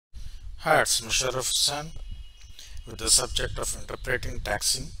Hi, it's Musharraf Hussain with the subject of interpreting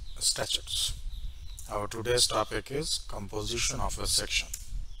taxing statutes. Our today's topic is composition of a section.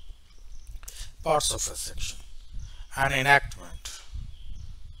 Parts of a section. An enactment,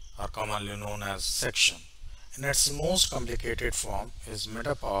 or commonly known as section, in its most complicated form is made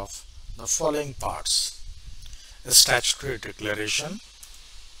up of the following parts: a statutory declaration,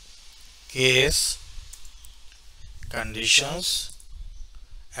 case, conditions,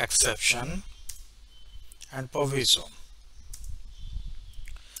 exception, and proviso.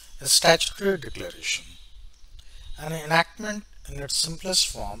 A statutory declaration. An enactment in its simplest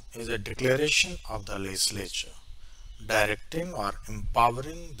form is a declaration of the legislature, directing or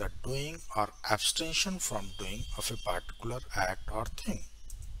empowering the doing or abstention from doing of a particular act or thing.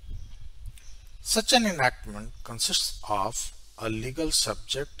 Such an enactment consists of a legal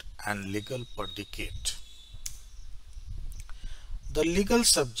subject and legal predicate. The legal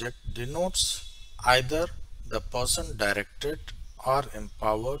subject denotes either the person directed or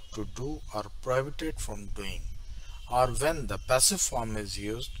empowered to do or prohibited from doing, or when the passive form is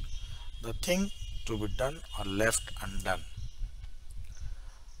used, the thing to be done or left undone.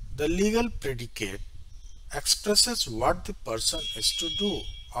 The legal predicate expresses what the person is to do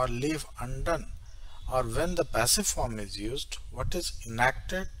or leave undone, or when the passive form is used, what is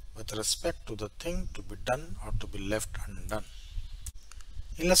enacted with respect to the thing to be done or to be left undone.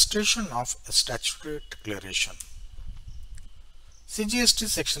 Illustration of a statutory declaration. CGST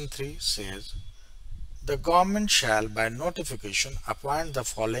section 3 says, the government shall by notification appoint the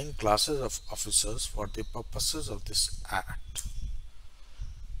following classes of officers for the purposes of this Act.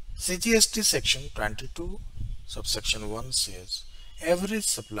 CGST section 22 subsection 1 says, every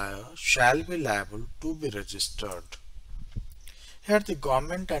supplier shall be liable to be registered. Here the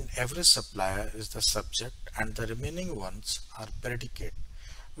government and every supplier is the subject and the remaining ones are predicate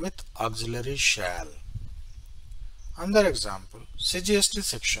with auxiliary shall. Another example, CGST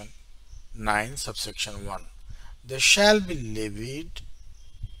section 9 subsection 1. There shall be levied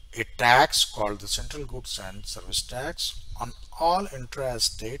a tax called the Central Goods and Service Tax on all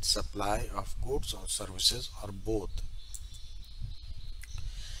intra-state supply of goods or services or both.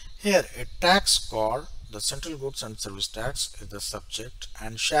 Here a tax called the Central Goods and Service Tax is the subject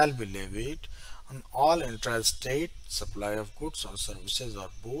and shall be levied on all intra-state supply of goods or services or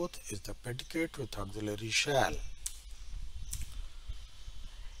both is the predicate with auxiliary shall.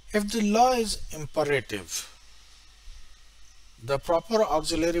 If the law is imperative, the proper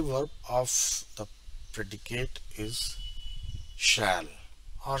auxiliary verb of the predicate is shall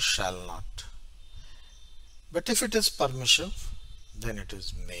or shall not. But if it is permissive, then it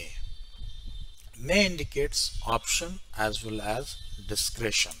is may. May indicates option as well as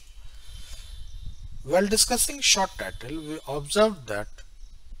discretion. While discussing short title, we observed that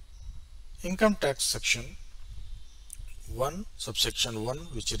income tax section 1 subsection 1,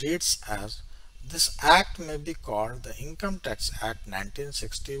 which reads as, this act may be called the Income Tax Act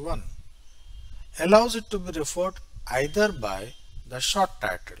 1961, allows it to be referred either by the short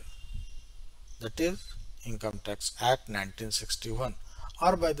title, that is Income Tax Act 1961,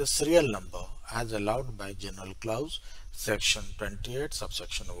 or by the serial number as allowed by General Clause section 28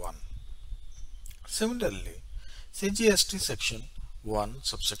 subsection 1. Similarly, CGST section 1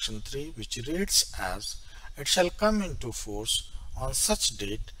 subsection 3, which reads as, it shall come into force on such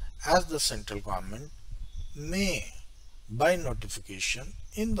date as the central government may, by notification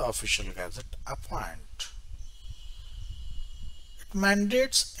in the official gazette, appoint. It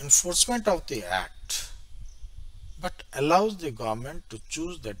mandates enforcement of the act, but allows the government to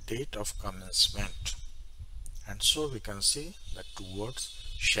choose the date of commencement. And so we can see the two words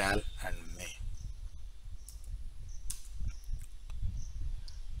shall and may.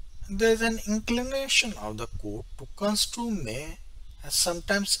 There is an inclination of the court to construe may as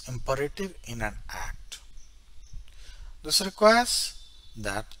sometimes imperative in an act. This requires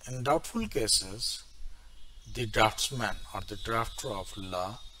that in doubtful cases, the draftsman or the drafter of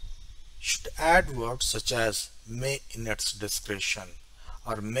law should add words such as may in its discretion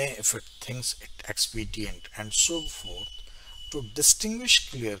or may if it thinks it expedient and so forth to distinguish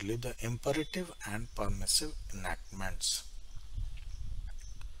clearly the imperative and permissive enactments.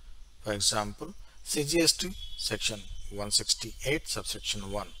 For example, CGST section 168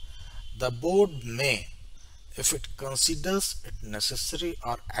 subsection 1. The board may, if it considers it necessary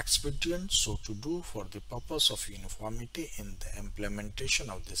or expedient so to do for the purpose of uniformity in the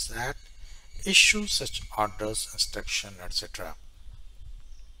implementation of this act, issue such orders, instruction, etc.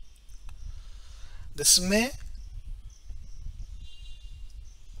 This may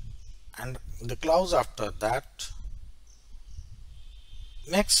and the clause after that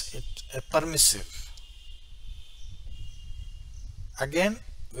makes it a permissive. Again,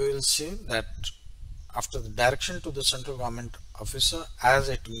 we will see that after the direction to the central government officer as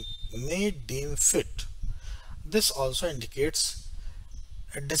it may deem fit. This also indicates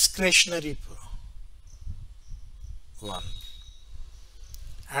a discretionary one.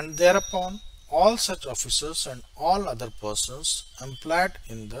 And thereupon all such officers and all other persons employed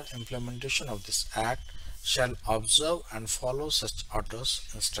in the implementation of this act shall observe and follow such orders,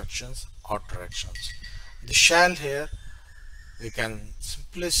 instructions or directions. The shall here we can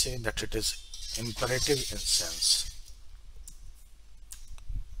simply say that it is imperative in sense.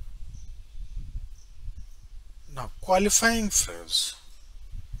 Now, qualifying phrase.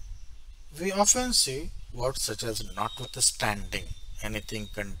 We often see words such as notwithstanding anything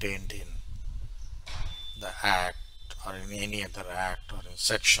contained in the act or in any other act or in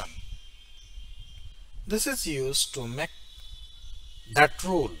section. This is used to make that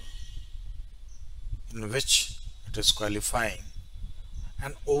rule in which it is qualifying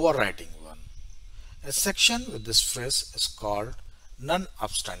an overriding one. A section with this phrase is called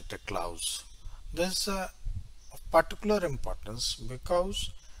non-obstante clause. This is of particular importance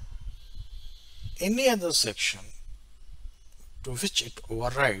because any other section to which it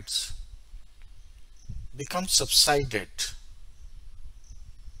overrides becomes subsided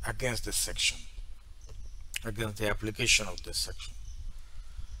against this section, against the application of this section.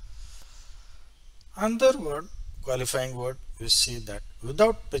 Another word, qualifying word, we see that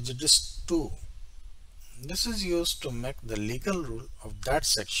without prejudice to. This is used to make the legal rule of that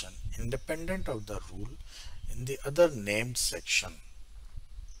section independent of the rule in the other named section.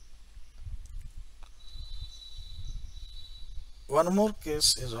 One more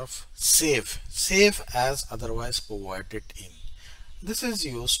case is of save as otherwise provided in. This is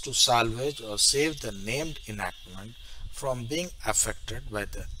used to salvage or save the named enactment from being affected by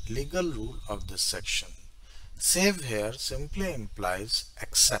the legal rule of this section. Save here simply implies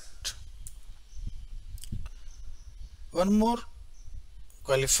except. One more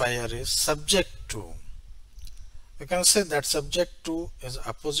qualifier is subject to. We can say that subject to is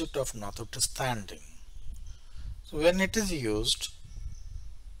opposite of notwithstanding. So when it is used,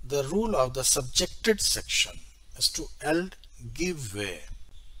 the rule of the subjected section is to give way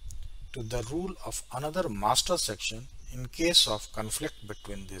to the rule of another master section in case of conflict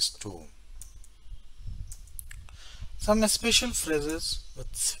between these two. Some special phrases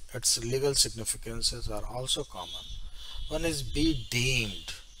with its legal significances are also common. One is be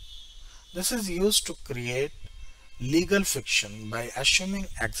deemed. This is used to create legal fiction by assuming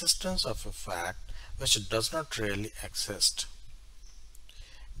existence of a fact which does not really exist.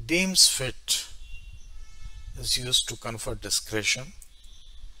 Deems fit is used to confer discretion.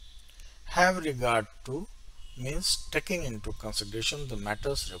 Have regard to means taking into consideration the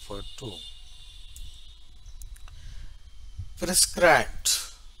matters referred to. Prescribed.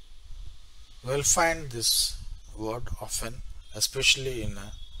 We will find this word often, especially in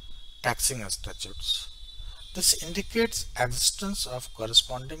taxing statutes. This indicates existence of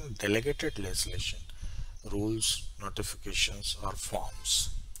corresponding delegated legislation, rules, notifications or forms.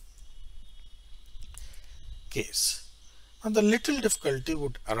 Case. Now the little difficulty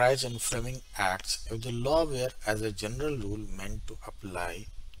would arise in framing acts if the law were as a general rule meant to apply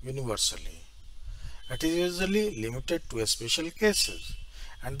universally. It is usually limited to special cases,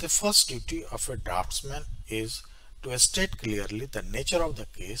 and the first duty of a draftsman is to state clearly the nature of the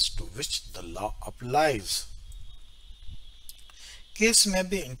case to which the law applies. Case may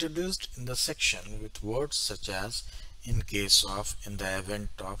be introduced in the section with words such as in case of, in the event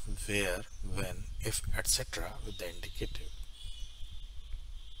of, where, when, if, etc. with the indicative.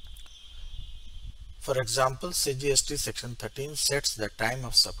 For example, CGST section 13 sets the time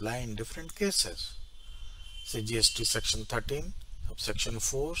of supply in different cases. CGST section 13 subsection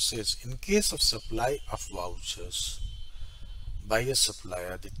 4 says in case of supply of vouchers by a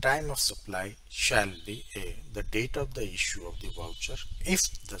supplier, the time of supply shall be a. the date of the issue of the voucher if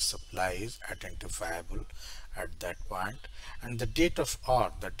the supply is identifiable at that point, and the date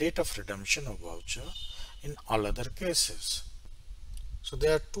of redemption of voucher in all other cases. So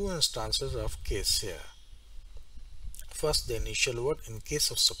there are two instances of case here. First, the initial word in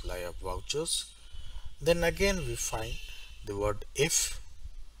case of supply of vouchers. Then again we find the word if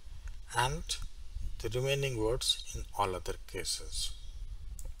and the remaining words in all other cases.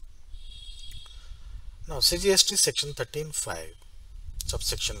 Now CGST section 13(5),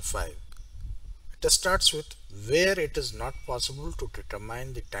 subsection 5. It starts with where it is not possible to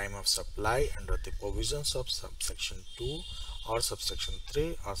determine the time of supply under the provisions of subsection 2 or subsection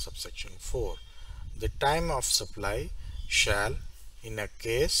 3 or subsection 4. The time of supply shall in a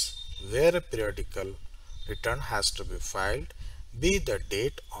case where a periodical return has to be filed, B. the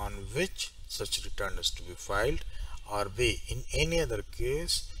date on which such return is to be filed, or B. in any other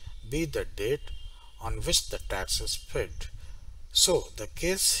case, B. the date on which the tax is paid. So the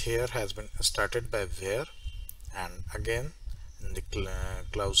case here has been started by where, and again in the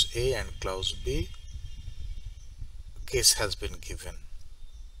clause A and clause B, case has been given.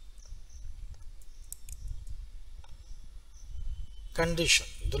 Condition.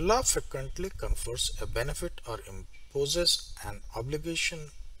 The law frequently confers a benefit or imposes an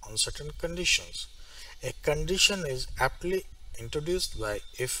obligation on certain conditions. A condition is aptly introduced by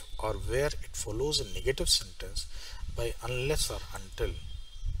if or where it follows a negative sentence by unless or until.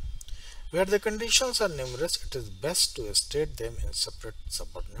 Where the conditions are numerous, it is best to state them in separate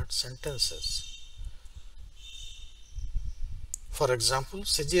subordinate sentences. For example,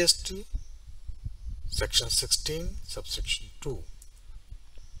 CGST section 16 subsection 2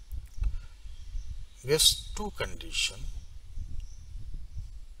 gives two conditions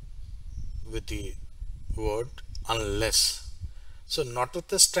with the word unless. So,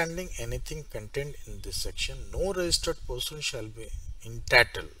 notwithstanding anything contained in this section, no registered person shall be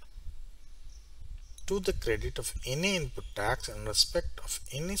entitled to the credit of any input tax in respect of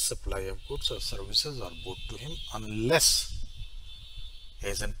any supply of goods or services or both to him unless he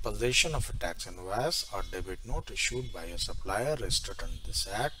is in possession of a tax invoice or debit note issued by a supplier registered under this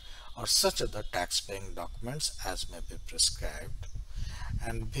Act or such other tax-paying documents as may be prescribed,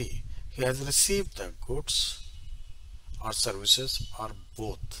 and B. he has received the goods or services or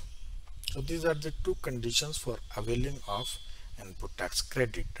both. So these are the two conditions for availing of input tax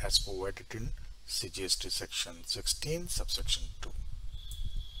credit as provided in CGST section 16 subsection 2.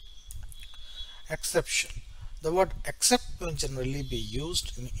 Exception. The word except may generally be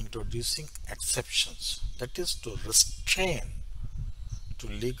used in introducing exceptions, that is to restrain to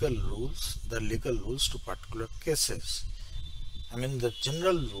the legal rules to particular cases. I mean the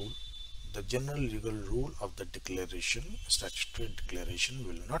general legal rule of the declaration, statutory declaration,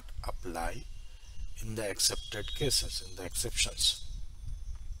 will not apply in the excepted cases, in the exceptions.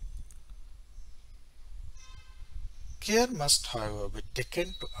 Care must, however, be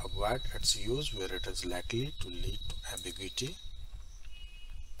taken to avoid its use where it is likely to lead to ambiguity,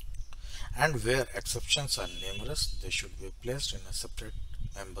 and where exceptions are numerous, they should be placed in a separate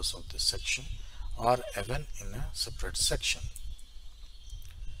members of this section or even in a separate section.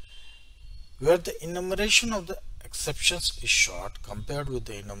 Where the enumeration of the exceptions is short compared with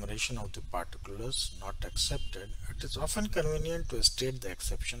the enumeration of the particulars not accepted, it is often convenient to state the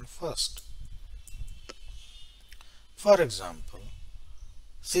exception first. For example,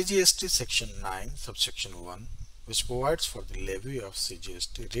 CGST section 9 subsection 1, which provides for the levy of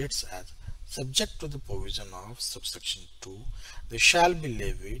CGST, reads as subject to the provision of subsection 2, there shall be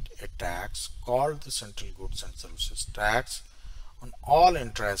levied a tax called the Central Goods and Services Tax on all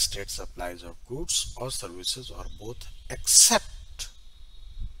intra-state supplies of goods or services or both, except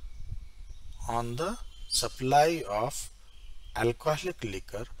on the supply of alcoholic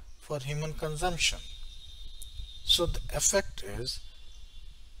liquor for human consumption. So the effect is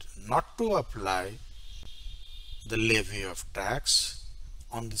not to apply the levy of tax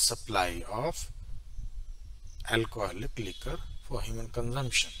on the supply of alcoholic liquor for human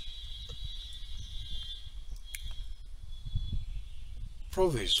consumption.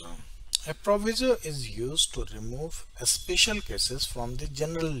 Proviso. A proviso is used to remove special cases from the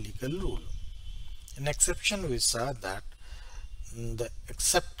general legal rule. In exception, we saw that in the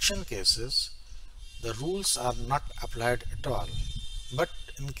exception cases, the rules are not applied at all. But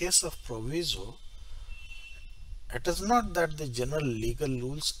in case of proviso, it is not that the general legal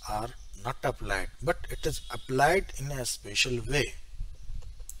rules are not applied, but it is applied in a special way.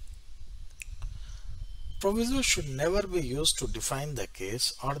 Proviso should never be used to define the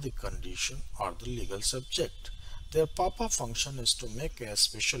case or the condition or the legal subject. Their proper function is to make a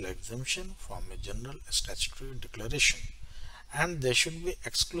special exemption from a general statutory declaration, and they should be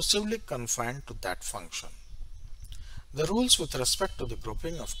exclusively confined to that function. The rules with respect to the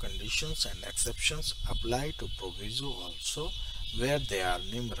grouping of conditions and exceptions apply to proviso also where they are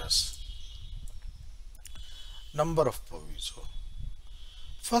numerous. Number of proviso.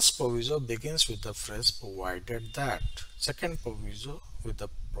 First proviso begins with the phrase provided that, second proviso with the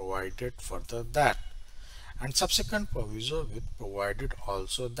provided further that, and subsequent proviso with provided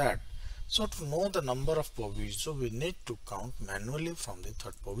also that. So to know the number of proviso, we need to count manually from the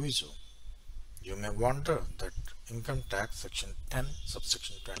third proviso. You may wonder that income tax section 10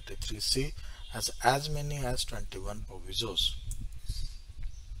 subsection 23C has as many as 21 provisos.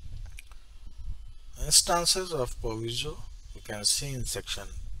 Instances of proviso we can see in section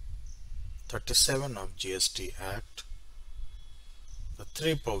 37 of GST Act, the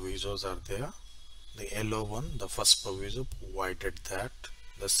three provisos are there. The yellow one, the first proviso provided that,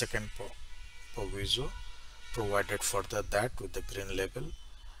 the second proviso provided further that with the green label,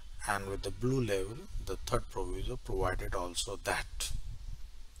 and with the blue label the third proviso provided also that.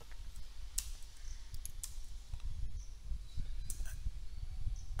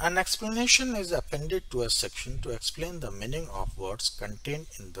 An explanation is appended to a section to explain the meaning of words contained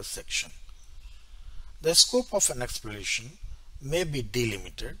in the section. The scope of an explanation may be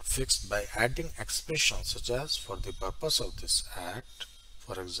delimited, fixed by adding expressions such as for the purpose of this act.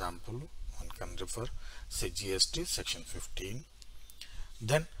 For example, one can refer CGST section 15.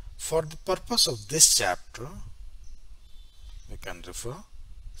 Then for the purpose of this chapter, we can refer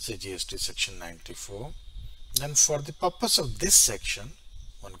CGST section 94. Then for the purpose of this section,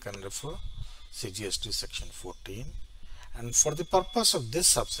 one can refer CGST section 14. And for the purpose of this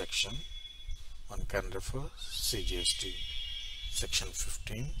subsection, one can refer CGST section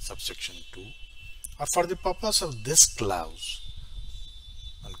 15 subsection 2, or for the purpose of this clause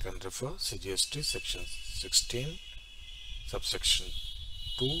one can refer CGST section 16 subsection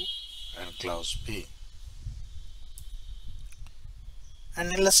 2 and clause B.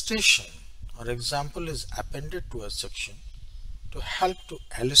 An illustration or example is appended to a section to help to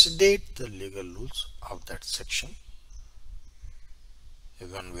elucidate the legal rules of that section.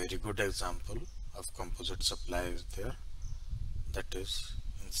 One very good example of composite supply is there, that is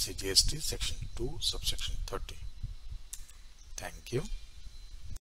in CGST section 2 subsection 30. Thank you.